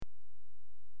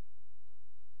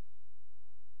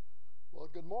Well,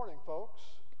 good morning, folks.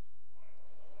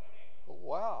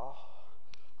 Wow,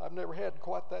 I've never had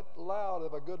quite that loud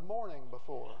of a good morning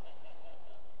before.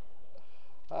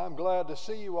 I'm glad to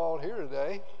see you all here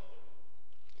today.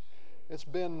 It's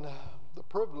been the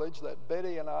privilege that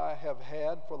Betty and I have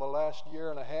had for the last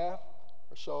year and a half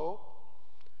or so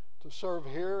to serve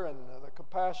here in the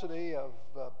capacity of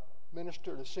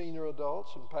minister to senior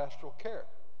adults and pastoral care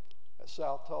at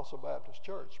South Tulsa Baptist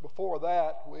Church. Before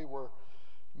that, we were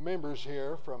members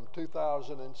here from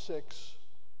 2006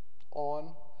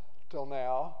 on till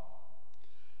now,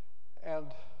 and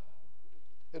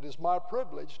it is my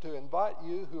privilege to invite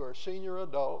you who are senior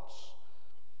adults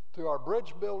to our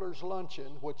Bridge Builders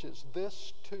Luncheon, which is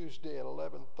this Tuesday at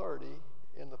 11:30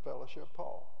 in the Fellowship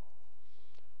Hall.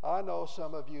 I know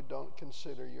some of you don't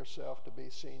consider yourself to be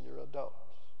senior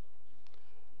adults,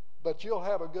 but you'll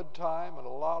have a good time and a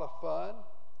lot of fun.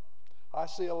 I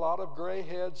see a lot of gray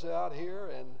heads out here,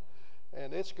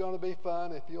 and it's going to be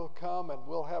fun if you'll come, and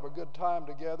we'll have a good time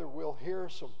together. We'll hear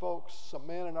some folks, some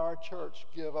men in our church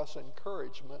give us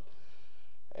encouragement,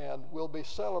 and we'll be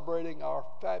celebrating our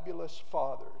fabulous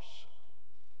fathers.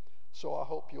 So I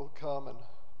hope you'll come and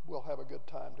we'll have a good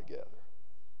time together.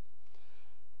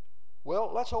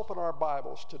 Well, let's open our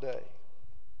Bibles today.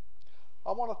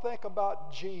 I want to think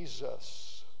about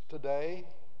Jesus today,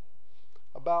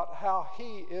 about how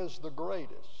he is the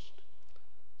greatest.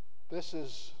 This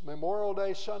is Memorial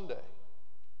Day Sunday,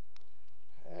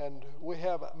 and we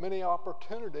have many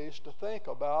opportunities to think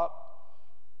about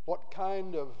what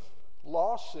kind of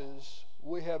losses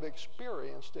we have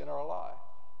experienced in our life.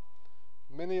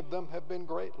 Many of them have been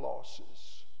great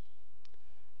losses.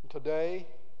 And today,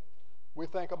 we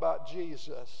think about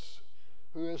Jesus,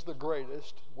 who is the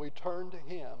greatest. We turn to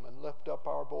him and lift up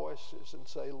our voices and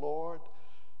say, Lord,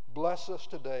 bless us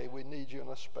today. We need you in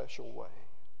a special way.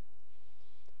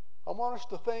 I want us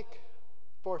to think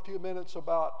for a few minutes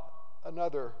about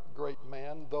another great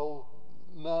man, though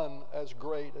none as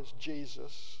great as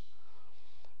Jesus.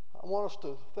 I want us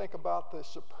to think about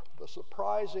the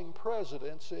surprising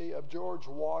presidency of George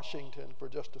Washington for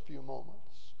just a few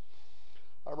moments.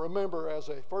 I remember as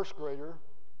a first grader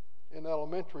in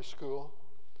elementary school,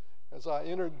 as I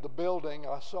entered the building,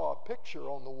 I saw a picture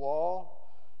on the wall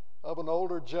of an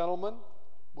older gentleman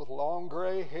with long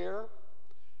gray hair,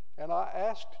 and I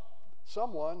asked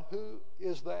someone, who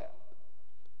is that?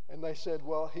 And they said,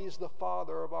 well, he's the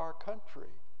father of our country.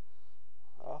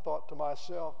 I thought to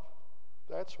myself,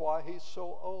 that's why he's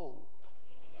so old.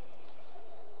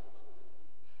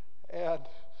 And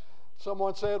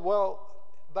someone said, well,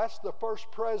 that's the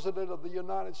first president of the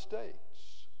United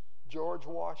States, George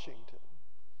Washington.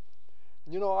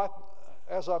 You know,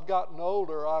 as I've gotten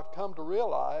older, I've come to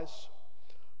realize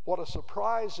what a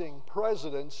surprising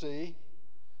presidency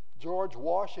George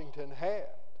Washington had.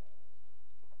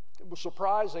 It was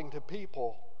surprising to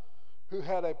people who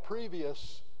had a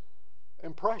previous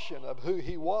impression of who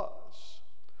he was.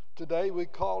 Today we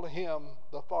call him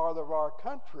the father of our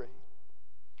country,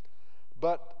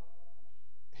 but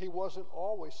he wasn't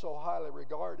always so highly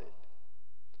regarded.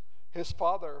 His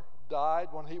father died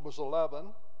when he was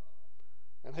 11,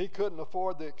 and he couldn't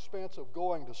afford the expense of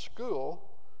going to school,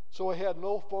 so he had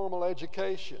no formal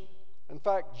education. In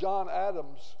fact, John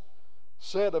Adams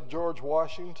said of George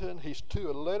Washington, he's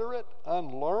too illiterate,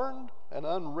 unlearned, and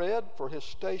unread for his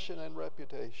station and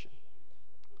reputation.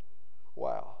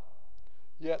 Wow.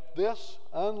 Yet this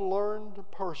unlearned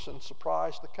person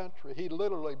surprised the country. He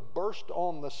literally burst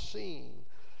on the scene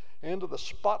into the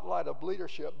spotlight of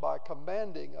leadership by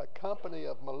commanding a company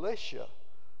of militia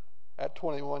at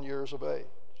 21 years of age.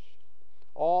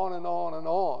 On and on and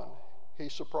on, he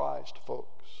surprised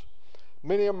folks.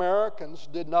 Many Americans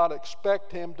did not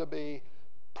expect him to be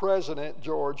President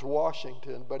George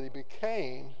Washington, but he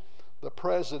became the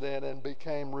president and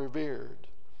became revered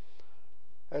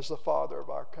as the father of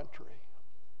our country.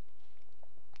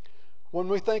 When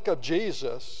we think of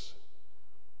Jesus,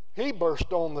 he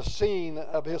burst on the scene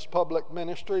of his public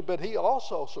ministry, but he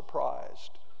also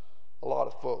surprised a lot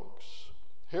of folks.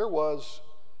 Here was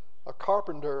a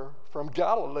carpenter from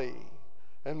Galilee,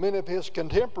 and many of his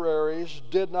contemporaries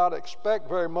did not expect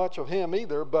very much of him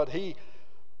either, but he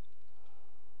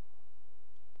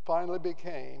finally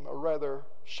became, or rather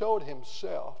showed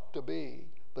himself to be,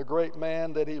 the great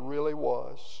man that he really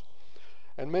was.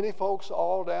 And many folks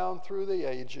all down through the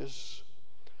ages,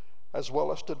 as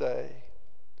well as today,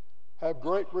 have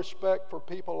great respect for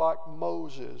people like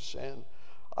Moses and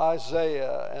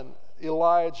Isaiah and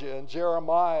Elijah and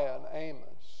Jeremiah and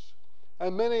Amos.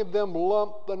 And many of them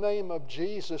lump the name of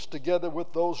Jesus together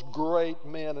with those great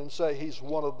men and say he's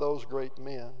one of those great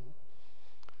men.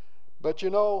 But you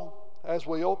know, as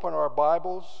we open our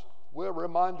Bibles, we're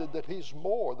reminded that he's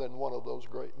more than one of those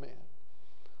great men.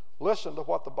 Listen to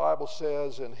what the Bible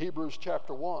says in Hebrews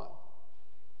chapter 1,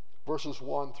 verses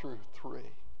 1 through 3.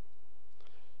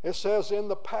 It says, in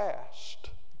the past,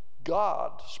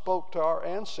 God spoke to our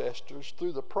ancestors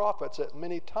through the prophets at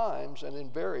many times and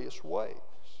in various ways.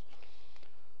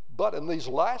 But in these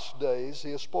last days,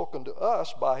 he has spoken to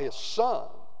us by his Son,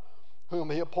 whom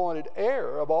he appointed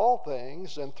heir of all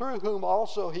things, and through whom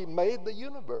also he made the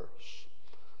universe.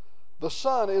 The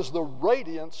Son is the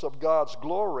radiance of God's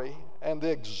glory and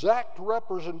the exact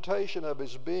representation of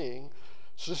his being,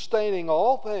 sustaining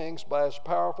all things by his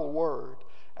powerful word.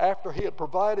 After he had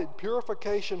provided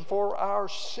purification for our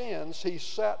sins, he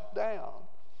sat down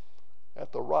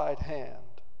at the right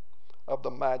hand of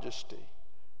the Majesty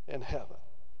in heaven.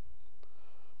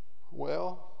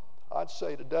 Well, I'd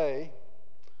say today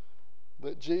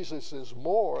that Jesus is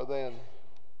more than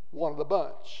one of the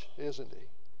bunch, isn't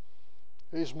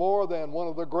he? He's more than one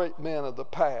of the great men of the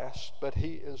past, but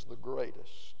he is the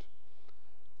greatest.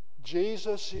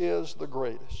 Jesus is the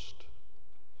greatest.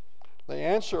 The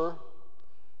answer,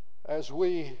 as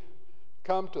we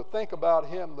come to think about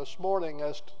him this morning,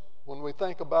 when we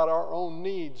think about our own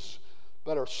needs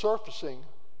that are surfacing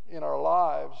in our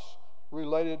lives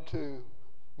related to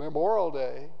Memorial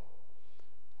Day,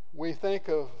 we think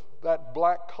of that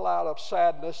black cloud of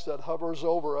sadness that hovers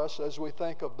over us as we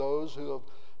think of those who have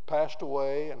passed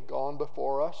away and gone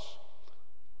before us,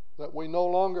 that we no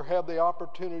longer have the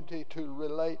opportunity to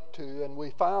relate to, and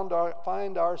we find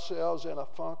ourselves in a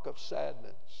funk of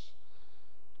sadness.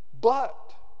 But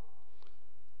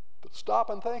stop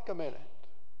and think a minute.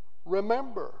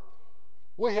 Remember,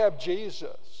 we have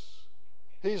Jesus.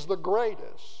 He's the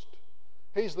greatest.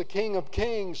 He's the King of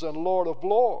kings and Lord of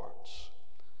lords.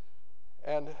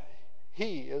 And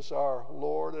he is our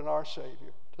Lord and our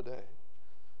Savior today.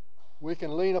 We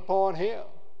can lean upon him.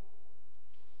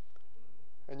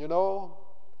 And you know,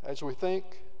 as we think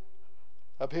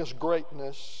of his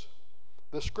greatness,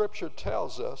 the Scripture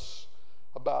tells us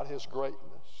about his greatness.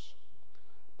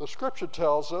 The Scripture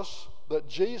tells us that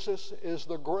Jesus is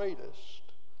the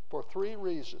greatest for three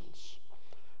reasons.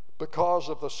 Because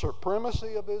of the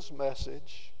supremacy of his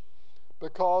message,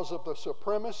 because of the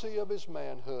supremacy of his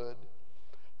manhood,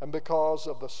 and because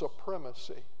of the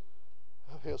supremacy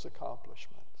of his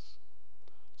accomplishments.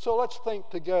 So let's think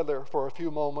together for a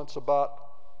few moments about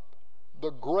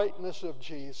the greatness of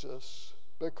Jesus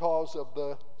because of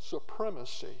the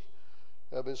supremacy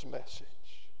of his message.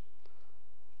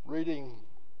 Reading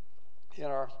in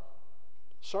our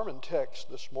sermon text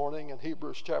this morning in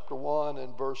Hebrews chapter 1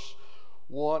 and verse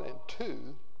 1 and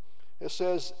 2, it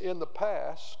says, in the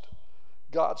past,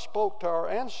 God spoke to our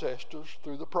ancestors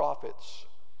through the prophets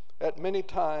at many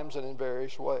times and in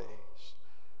various ways.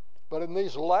 But in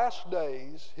these last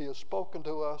days, he has spoken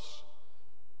to us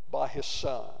by his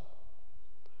Son.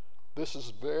 This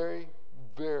is very,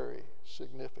 very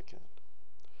significant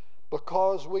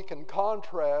because we can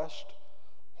contrast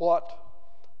what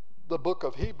the book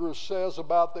of Hebrews says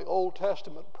about the Old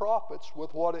Testament prophets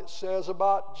with what it says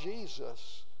about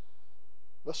Jesus,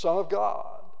 the Son of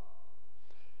God.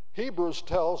 Hebrews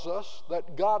tells us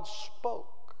that God spoke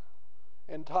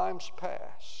in times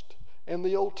past. In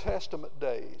the Old Testament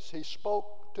days, he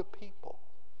spoke to people.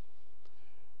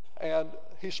 And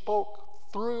he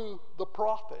spoke through the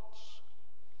prophets.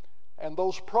 And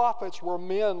those prophets were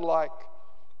men like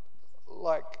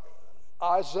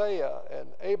Isaiah and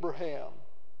Abraham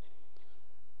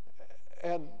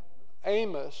and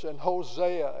Amos and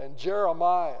Hosea and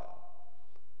Jeremiah.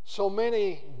 So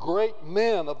many great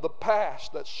men of the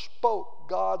past that spoke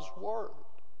God's word.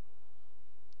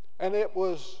 And it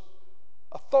was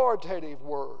authoritative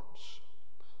words.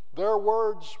 Their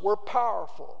words were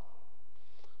powerful.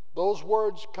 Those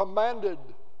words commanded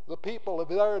the people of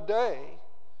their day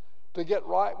to get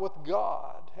right with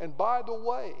God. And by the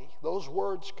way, those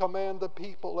words command the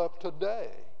people of today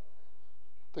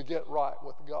to get right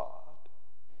with God.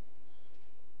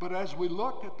 But as we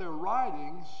look at their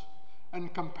writings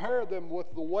and compare them with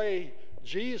the way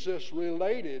Jesus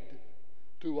related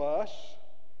to us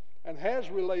and has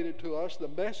related to us the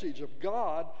message of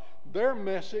God, their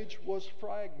message was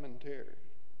fragmentary.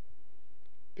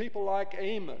 People like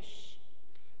Amos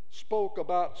spoke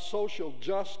about social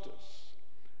justice.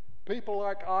 People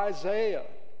like Isaiah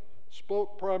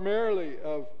spoke primarily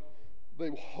of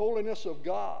the holiness of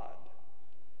God.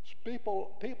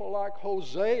 People like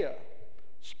Hosea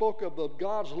spoke of the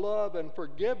God's love and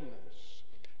forgiveness.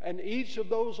 And each of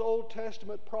those Old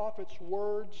Testament prophets'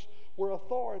 words were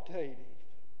authoritative.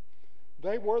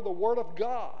 They were the Word of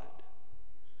God,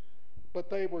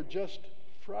 but they were just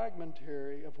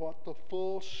fragmentary of what the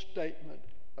full statement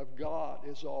of God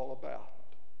is all about.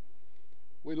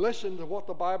 We listen to what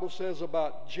the Bible says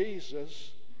about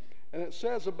Jesus, and it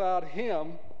says about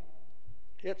him,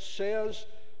 it says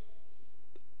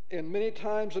in many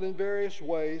times and in various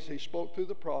ways, he spoke through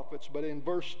the prophets, but in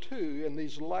verse 2, in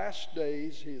these last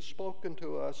days, he has spoken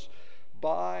to us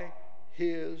by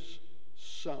his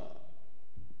Son.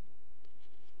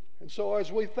 And so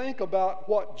as we think about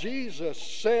what Jesus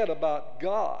said about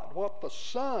God, what the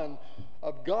Son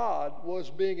of God was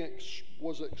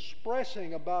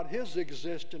expressing about his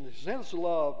existence, his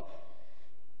love,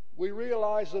 we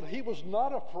realize that he was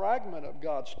not a fragment of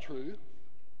God's truth.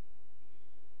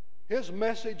 His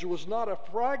message was not a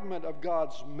fragment of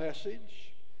God's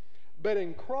message, but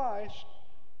in Christ,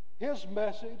 his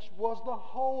message was the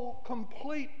whole,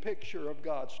 complete picture of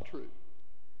God's truth.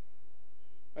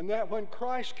 And that when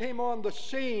Christ came on the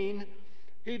scene,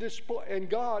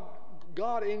 God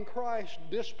in Christ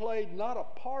displayed not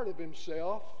a part of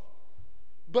himself,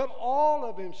 but all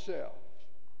of himself.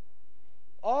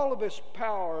 All of his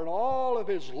power and all of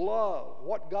his love.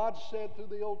 What God said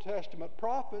through the Old Testament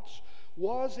prophets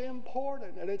was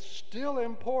important, and it's still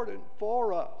important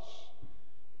for us.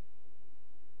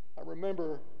 I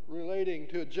remember relating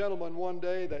to a gentleman one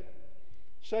day that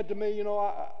said to me,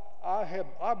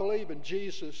 I believe in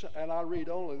Jesus and I read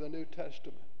only the New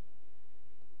Testament.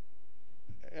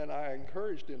 And I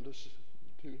encouraged him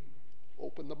to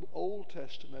open the Old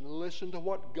Testament and listen to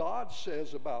what God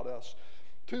says about us,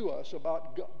 to us,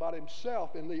 about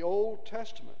himself in the Old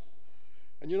Testament.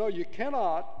 And you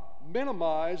cannot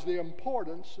minimize the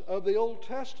importance of the Old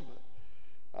Testament.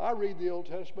 I read the Old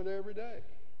Testament every day,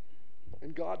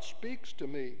 and God speaks to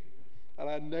me. And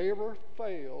I never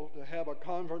fail to have a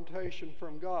confrontation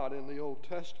from God in the Old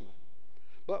Testament.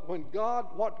 But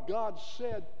what God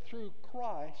said through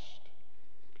Christ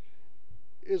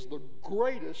is the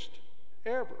greatest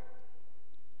ever.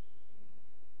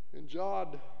 In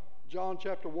John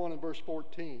chapter 1 and verse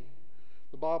 14,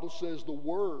 the Bible says, the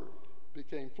Word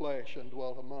became flesh and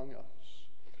dwelt among us.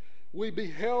 We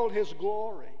beheld his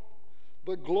glory,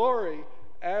 the glory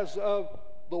as of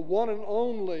the one and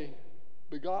only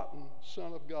begotten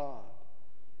Son of God,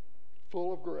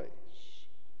 full of grace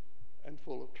and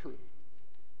full of truth.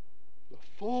 The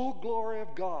full glory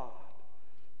of God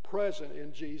present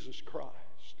in Jesus Christ.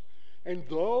 And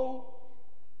though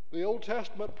the Old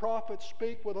Testament prophets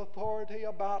speak with authority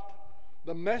about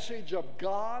the message of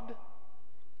God,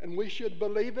 and we should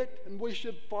believe it and we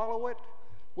should follow it,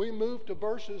 we move to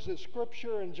verses of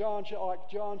Scripture in John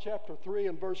chapter 3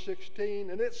 and verse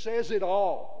 16, and it says it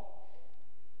all.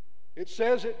 It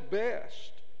says it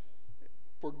best.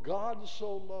 For God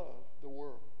so loved the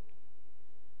world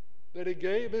that he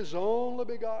gave his only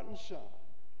begotten Son,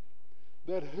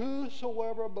 that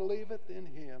whosoever believeth in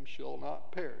him shall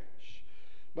not perish,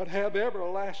 but have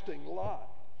everlasting life.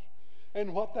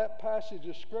 And what that passage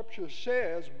of Scripture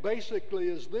says basically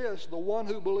is this: the one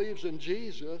who believes in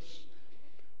Jesus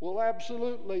will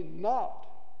absolutely not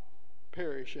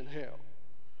perish in hell,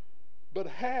 but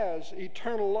has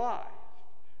eternal life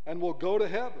and will go to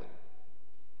heaven.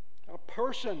 A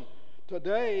person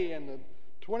today in the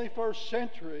 21st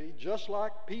century, just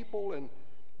like people in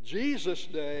Jesus'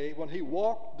 day when he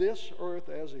walked this earth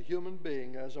as a human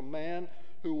being, as a man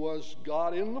who was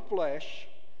God in the flesh,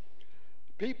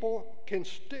 people can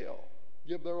still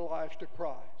give their lives to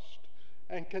Christ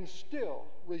and can still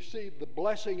receive the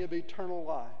blessing of eternal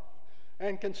life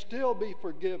and can still be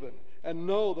forgiven and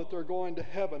know that they're going to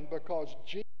heaven because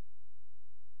Jesus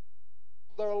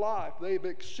their life. They've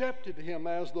accepted him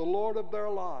as the Lord of their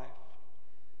life.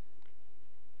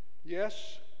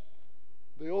 Yes,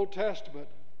 the Old Testament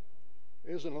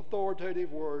is an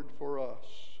authoritative word for us,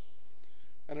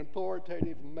 an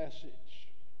authoritative message.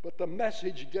 But the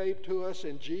message gave to us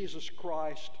in Jesus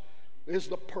Christ is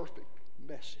the perfect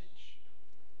message,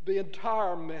 the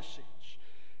entire message.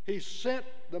 He sent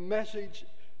the message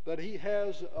that he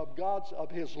has of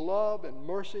his love and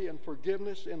mercy and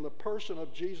forgiveness in the person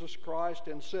of Jesus Christ,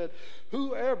 and said,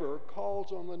 whoever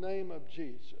calls on the name of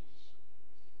Jesus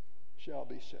shall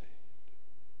be saved.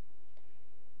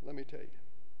 Let me tell you,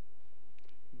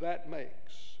 that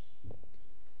makes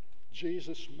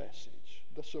Jesus' message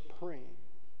the supreme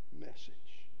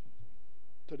message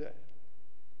today.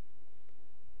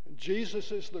 And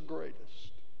Jesus is the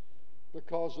greatest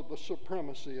because of the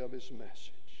supremacy of his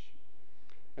message.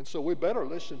 And so we better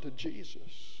listen to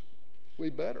Jesus. We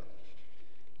better.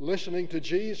 Listening to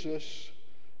Jesus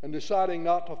and deciding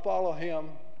not to follow him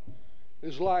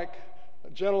is like a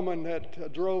gentleman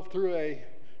that drove through a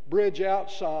bridge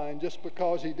out sign just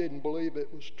because he didn't believe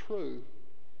it was true.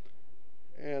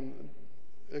 And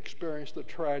experienced the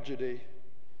tragedy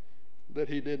that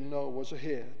he didn't know was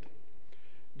ahead.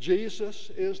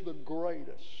 Jesus is the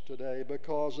greatest today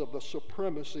because of the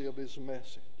supremacy of his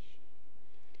message.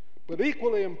 But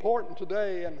equally important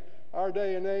today in our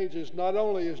day and age is not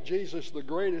only is Jesus the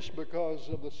greatest because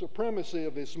of the supremacy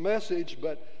of his message,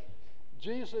 but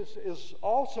Jesus is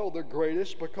also the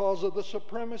greatest because of the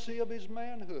supremacy of his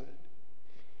manhood.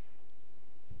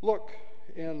 Look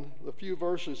in the few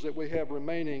verses that we have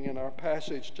remaining in our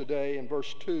passage today in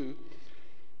verse 2,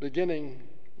 beginning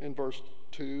in verse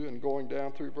 2 and going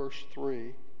down through verse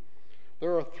 3.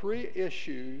 There are three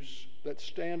issues that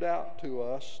stand out to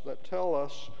us that tell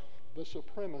us the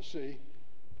supremacy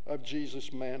of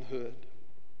Jesus' manhood.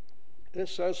 It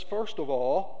says, first of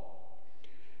all,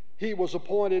 he was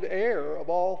appointed heir of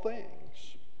all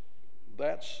things.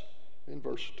 That's in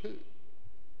verse 2.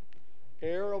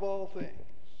 Heir of all things.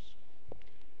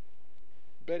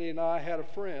 Betty and I had a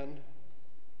friend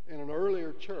in an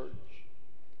earlier church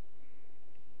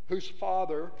whose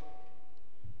father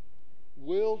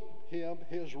willed him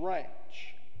his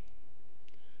ranch,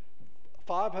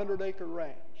 500-acre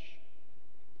ranch.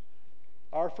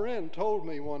 Our friend told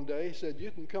me one day, he said,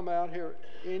 you can come out here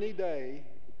any day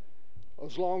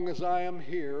as long as I am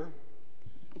here,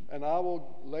 and I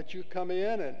will let you come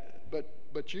in,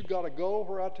 but you've got to go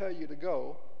where I tell you to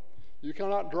go. You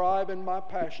cannot drive in my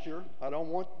pasture. I don't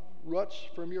want ruts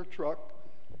from your truck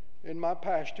in my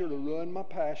pasture to ruin my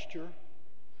pasture.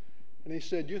 And he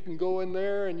said, you can go in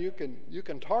there and you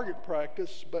can target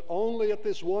practice, but only at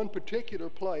this one particular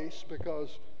place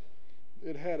because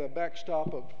it had a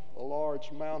backstop of a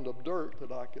large mound of dirt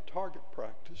that I could target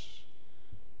practice,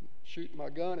 shoot my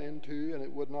gun into, and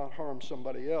it would not harm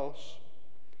somebody else.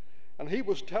 And he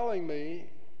was telling me,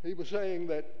 he was saying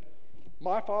that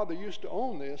my father used to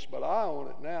own this, but I own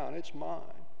it now, and it's mine.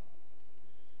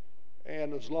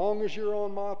 And as long as you're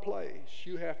on my place,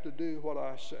 you have to do what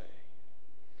I say.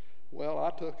 Well, I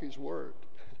took his word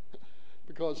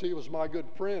because he was my good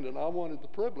friend, and I wanted the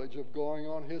privilege of going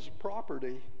on his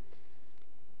property.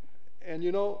 And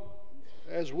you know,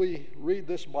 as we read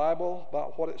this Bible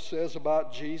about what it says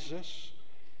about Jesus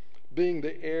being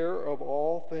the heir of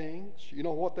all things, you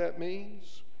know what that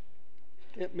means?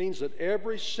 It means that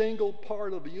every single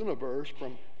part of the universe,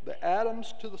 from the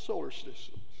atoms to the solar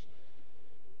systems,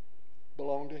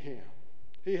 belong to him.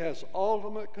 He has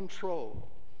ultimate control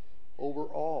over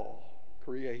all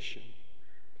creation.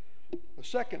 The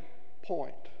second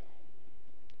point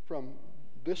from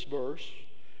this verse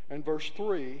and verse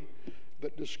 3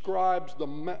 that describes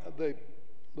the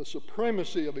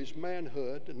supremacy of his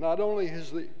manhood, not only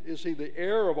is he the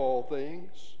heir of all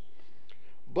things,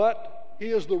 but he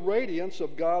is the radiance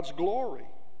of God's glory.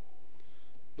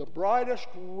 The brightest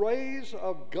rays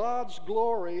of God's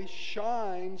glory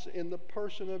shines in the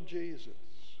person of Jesus.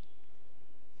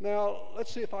 Now,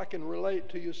 let's see if I can relate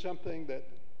to you something that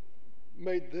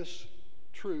made this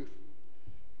truth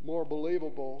more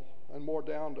believable and more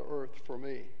down to earth for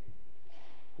me.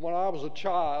 When I was a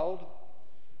child,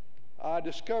 I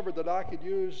discovered that I could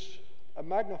use a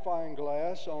magnifying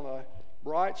glass on a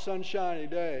bright, sunshiny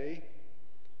day,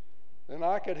 and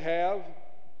I could have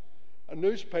a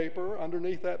newspaper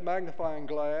underneath that magnifying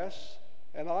glass,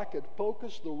 and I could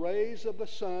focus the rays of the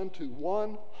sun to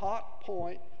one hot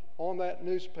point on that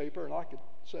newspaper, and I could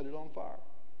set it on fire.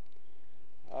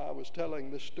 I was telling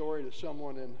this story to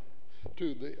someone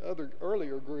to the other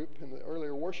earlier group in the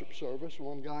earlier worship service.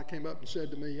 One guy came up and said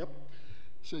to me,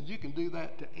 said, you can do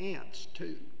that to ants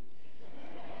too.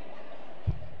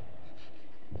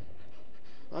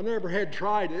 I never had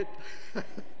tried it.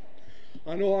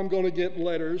 I know I'm going to get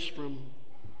letters from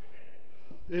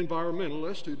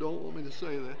environmentalists who don't want me to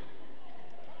say that.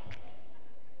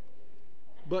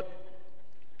 But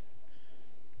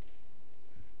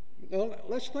now,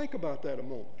 let's think about that a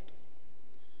moment.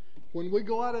 When we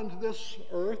go out into this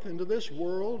earth, into this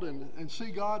world, and see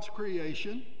God's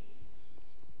creation,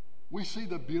 we see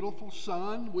the beautiful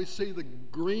sun, we see the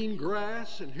green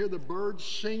grass, and hear the birds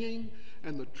singing,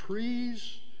 and the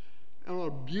trees, and on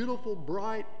a beautiful,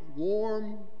 bright,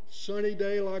 warm, sunny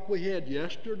day like we had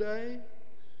yesterday,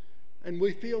 and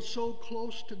we feel so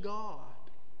close to God.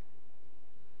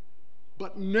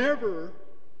 But never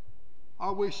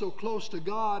are we so close to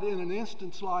God in an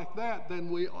instance like that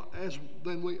than we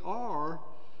are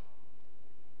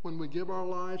when we give our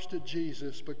lives to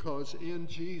Jesus, because in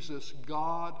Jesus,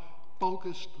 God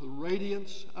focused the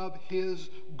radiance of his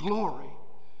glory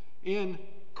in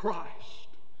Christ.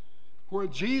 Where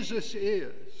Jesus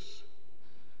is,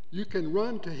 you can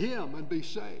run to him and be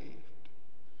saved.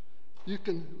 You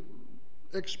can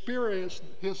experience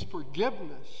His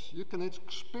forgiveness. You can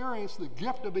experience the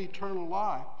gift of eternal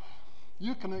life.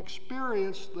 You can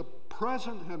experience the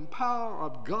presence and power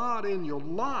of God in your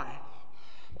life,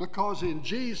 because in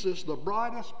Jesus, the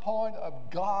brightest point of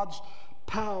God's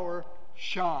power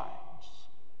shines.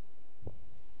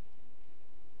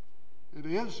 It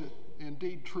is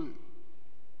indeed true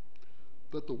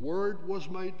that the Word was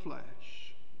made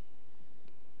flesh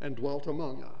and dwelt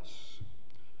among us.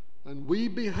 And we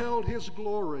beheld His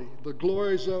glory, the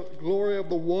glory of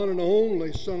the one and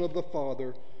only Son of the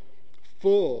Father,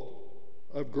 full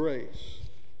of grace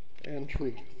and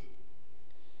truth.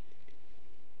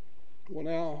 Well,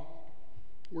 now,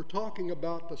 we're talking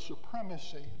about the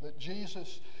supremacy, that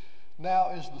Jesus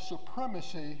now is the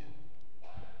supremacy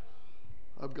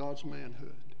of God's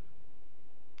manhood.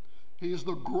 He is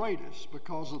the greatest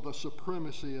because of the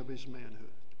supremacy of His manhood.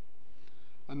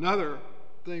 Another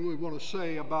thing we want to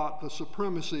say about the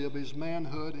supremacy of His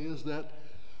manhood is that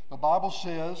the Bible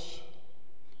says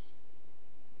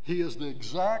He is the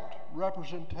exact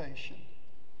representation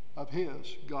of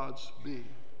His, God's being.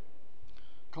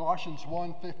 Colossians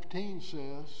 1:15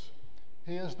 says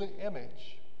He is the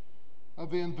image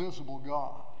of the invisible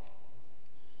God.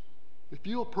 If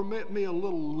you'll permit me a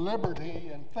little liberty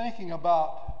in thinking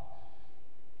about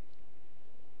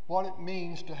what it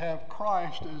means to have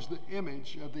Christ as the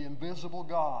image of the invisible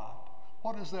God,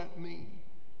 what does that mean?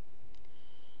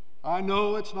 I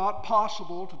know it's not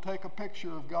possible to take a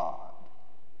picture of God,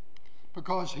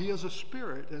 because He is a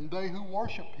spirit, and they who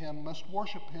worship Him must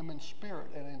worship Him in spirit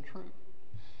and in truth.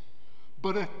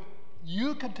 But if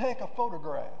you could take a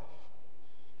photograph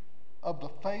of the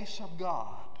face of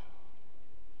God,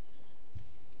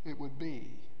 it would be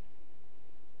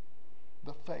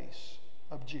the face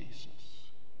of Jesus.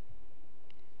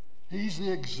 He's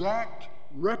the exact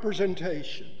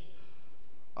representation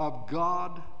of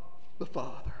God the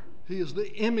Father. He is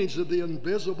the image of the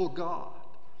invisible God.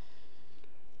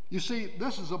 You see,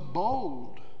 this is a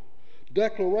bold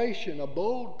declaration, a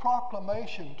bold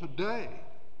proclamation today.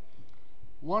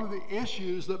 One of the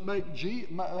issues that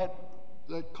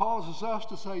that causes us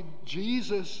to say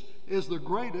Jesus is the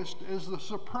greatest is the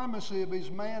supremacy of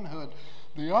His manhood.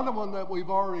 The other one that we've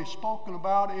already spoken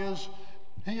about is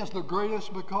He is the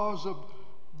greatest because of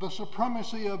the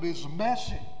supremacy of His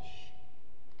message.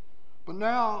 But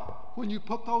now, when you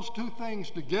put those two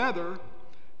things together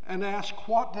and ask,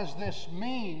 what does this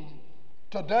mean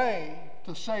today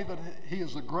to say that He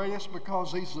is the greatest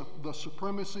because He's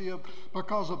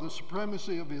because of the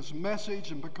supremacy of His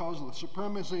message and because of the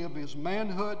supremacy of His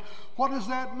manhood? What does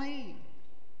that mean?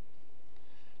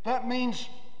 That means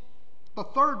the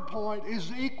third point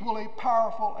is equally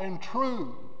powerful and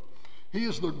true. He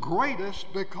is the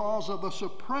greatest because of the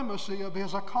supremacy of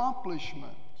His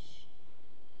accomplishments.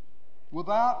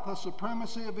 Without the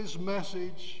supremacy of His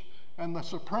message and the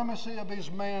supremacy of His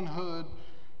manhood,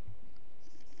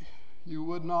 you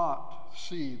would not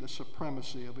see the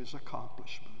supremacy of His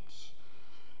accomplishments.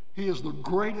 He is the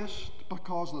greatest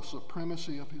because of the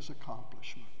supremacy of His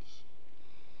accomplishments.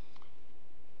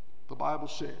 The Bible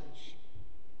says,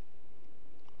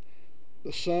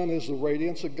 the Son is the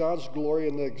radiance of God's glory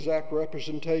and the exact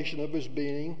representation of His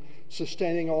being,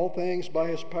 sustaining all things by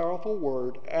His powerful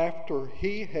word, after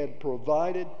He had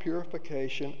provided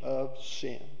purification of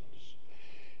sins.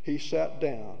 He sat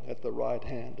down at the right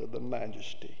hand of the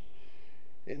Majesty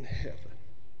in heaven.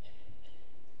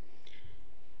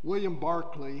 William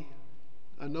Barclay,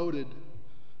 a noted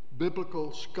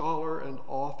biblical scholar and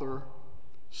author,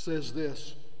 says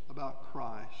this about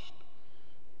Christ,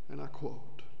 and I quote,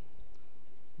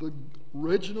 the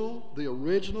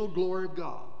original glory of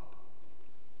God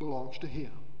belongs to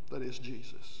Him, that is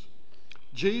Jesus.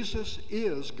 Jesus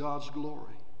is God's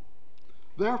glory.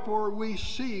 Therefore, we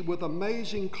see with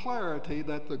amazing clarity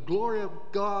that the glory of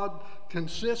God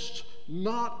consists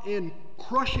not in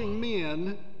crushing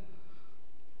men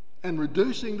and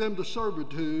reducing them to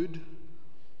servitude,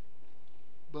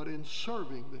 but in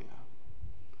serving them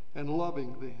and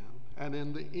loving them, and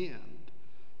in the end,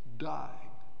 dying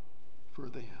for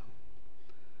them.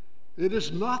 It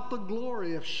is not the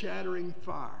glory of shattering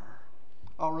fire,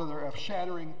 or rather of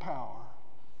shattering power,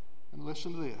 and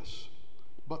listen to this,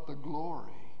 but the glory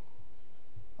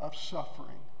of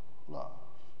suffering love.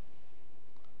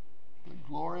 The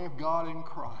glory of God in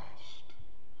Christ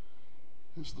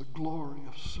is the glory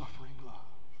of suffering love.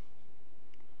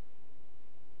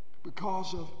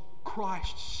 Because of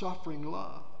Christ's suffering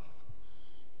love,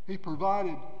 He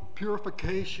provided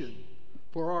purification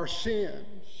for our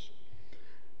sins,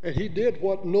 and He did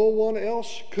what no one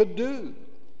else could do.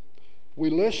 We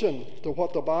listen to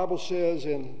what the Bible says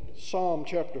in Psalm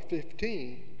chapter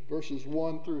 15, verses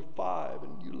 1 through 5,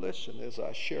 and you listen as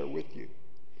I share with you.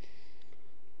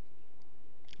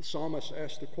 The psalmist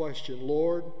asked the question,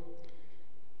 Lord,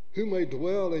 who may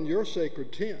dwell in your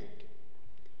sacred tent?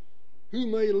 Who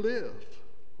may live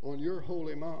on your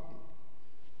holy mountain?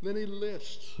 Then he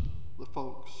lists the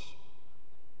folks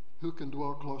who can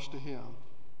dwell close to him.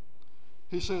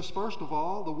 He says, first of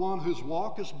all, the one whose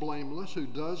walk is blameless, who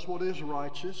does what is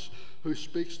righteous, who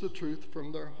speaks the truth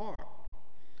from their heart.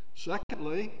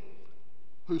 Secondly,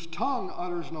 whose tongue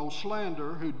utters no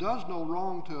slander, who does no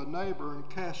wrong to a neighbor and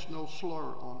casts no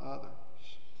slur on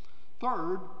others.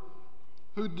 Third,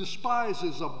 who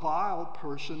despises a vile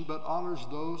person but honors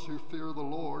those who fear the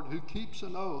Lord, who keeps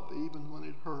an oath even when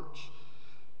it hurts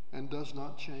and does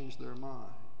not change their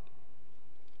mind,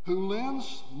 who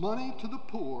lends money to the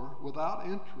poor without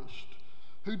interest,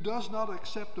 who does not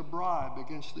accept a bribe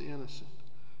against the innocent.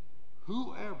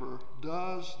 Whoever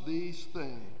does these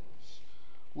things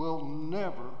will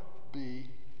never be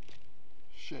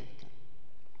shaken.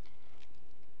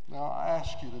 Now I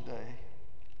ask you today,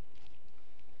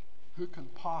 who can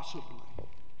possibly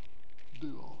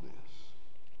do all this?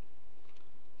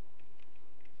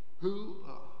 Who,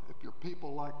 if you're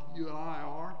people like you and I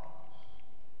are,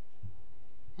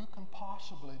 who can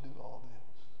possibly do all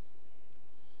this?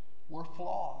 We're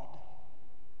flawed.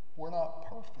 We're not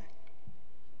perfect.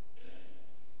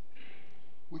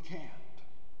 We can't.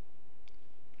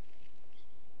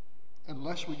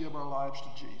 Unless we give our lives to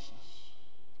Jesus.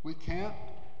 We can't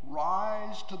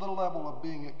rise to the level of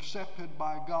being accepted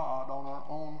by God on our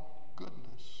own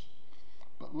goodness.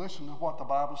 But listen to what the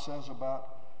Bible says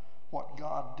about what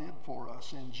God did for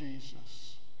us in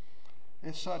Jesus.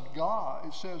 It says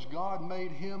God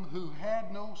made him who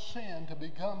had no sin to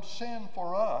become sin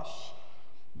for us,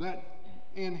 that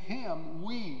in him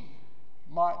we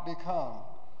might become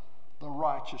the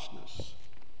righteousness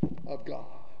of God.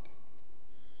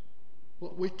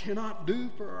 What we cannot do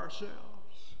for ourselves,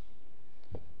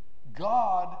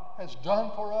 God has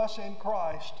done for us in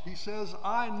Christ. He says,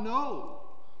 I know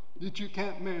that you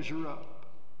can't measure up.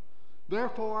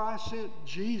 Therefore, I sent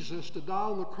Jesus to die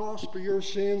on the cross for your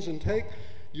sins and take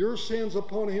your sins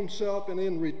upon himself, and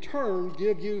in return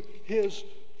give you his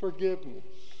forgiveness.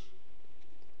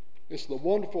 It's the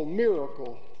wonderful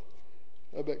miracle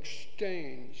of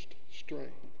exchanged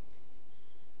strength.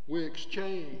 We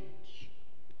exchange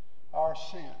our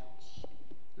sins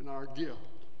and our guilt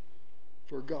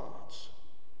for God's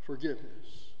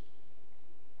forgiveness.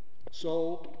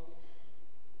 So,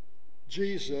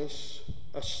 Jesus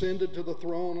ascended to the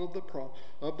throne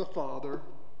of the Father,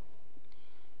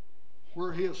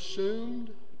 where he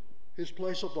assumed his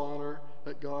place of honor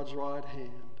at God's right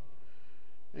hand.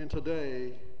 And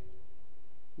today,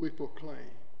 we proclaim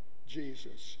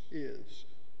Jesus is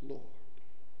Lord.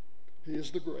 He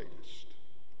is the greatest.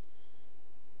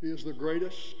 He is the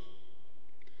greatest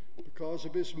because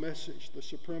of his message, the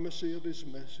supremacy of his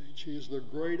message. He is the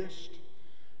greatest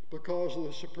because of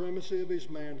the supremacy of his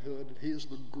manhood. He is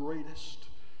the greatest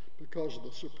because of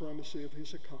the supremacy of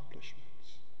his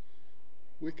accomplishments.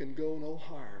 We can go no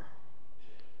higher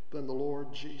than the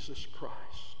Lord Jesus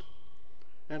Christ.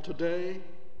 And today,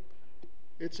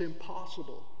 it's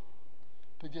impossible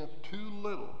to give too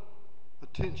little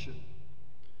attention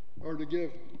or to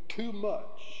give too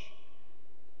much.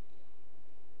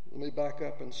 Let me back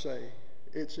up and say,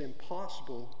 it's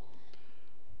impossible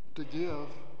to give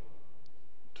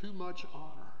too much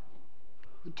honor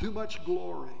and too much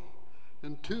glory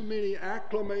and too many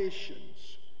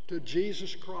acclamations to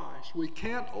Jesus Christ. We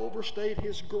can't overstate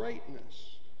his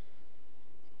greatness.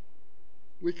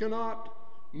 We cannot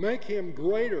make him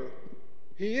greater.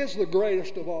 He is the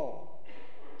greatest of all.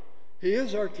 He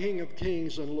is our King of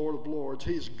Kings and Lord of Lords.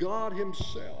 He's God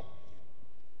himself.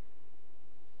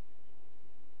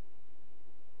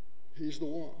 He's the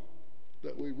one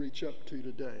that we reach up to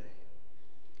today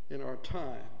in our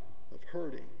time of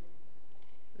hurting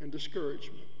and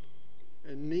discouragement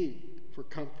and need for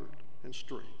comfort and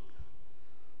strength.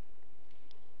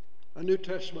 A New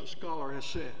Testament scholar has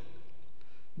said,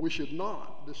 we should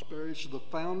not disparage the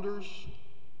founders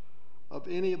of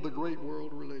any of the great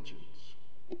world religions.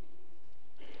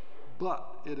 But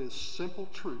it is simple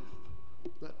truth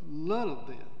that none of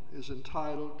them is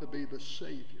entitled to be the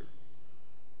Savior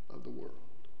of the world.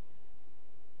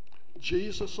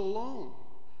 Jesus alone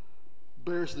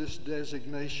bears this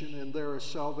designation, and there is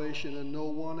salvation in no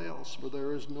one else, for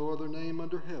there is no other name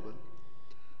under heaven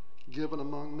given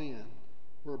among men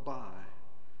whereby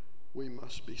we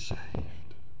must be saved.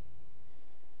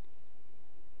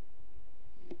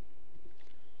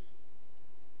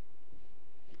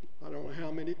 I don't know how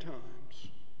many times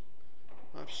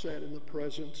I've sat in the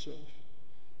presence of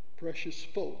precious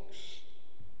folks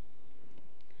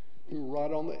who were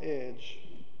right on the edge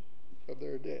of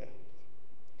their death.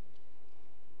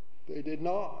 They did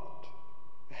not,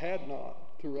 had not,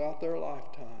 throughout their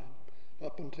lifetime,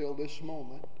 up until this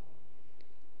moment,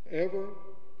 ever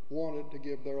wanted to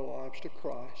give their lives to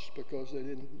Christ because they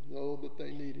didn't know that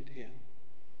they needed Him.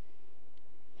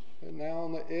 And now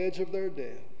on the edge of their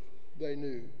death, they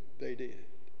knew they did.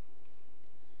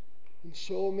 And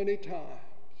so many times,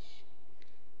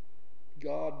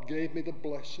 God gave me the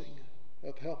blessing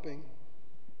of helping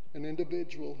an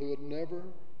individual who had never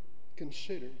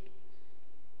considered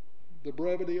the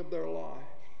brevity of their life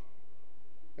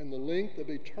and the length of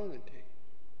eternity,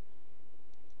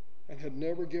 and had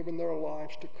never given their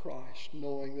lives to Christ,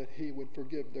 knowing that He would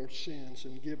forgive their sins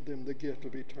and give them the gift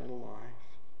of eternal life.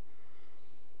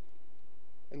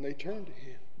 And they turned to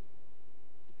Him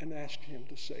and asked Him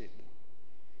to save them.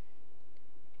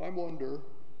 I wonder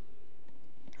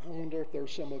if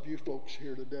there's some of you folks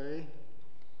here today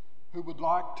who would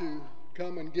like to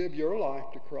come and give your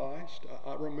life to Christ.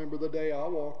 I remember the day I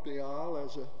walked the aisle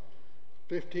as a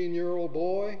 15-year-old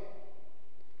boy.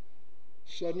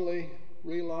 Suddenly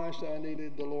realized I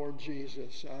needed the Lord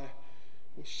Jesus. I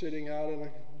was sitting out in the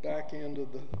back end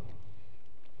of the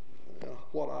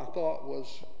what I thought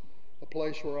was a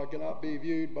place where I could not be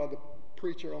viewed by the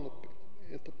preacher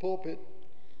at the pulpit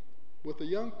with the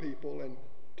young people, and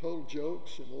told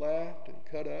jokes and laughed and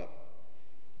cut up.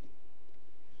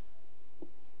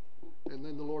 And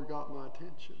then the Lord got my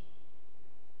attention,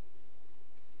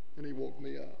 and He woke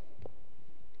me up,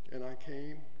 and I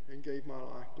came and gave my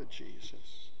life to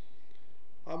Jesus.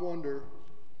 I wonder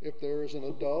if there is an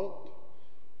adult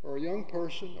or a young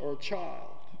person or a child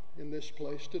in this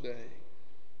place today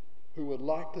who would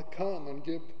like to come and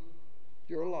give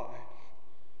your life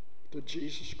to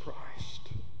Jesus Christ,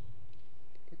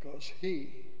 because He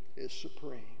is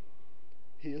supreme.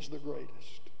 He is the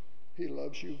greatest. He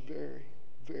loves you very,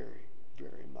 very,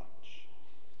 very much.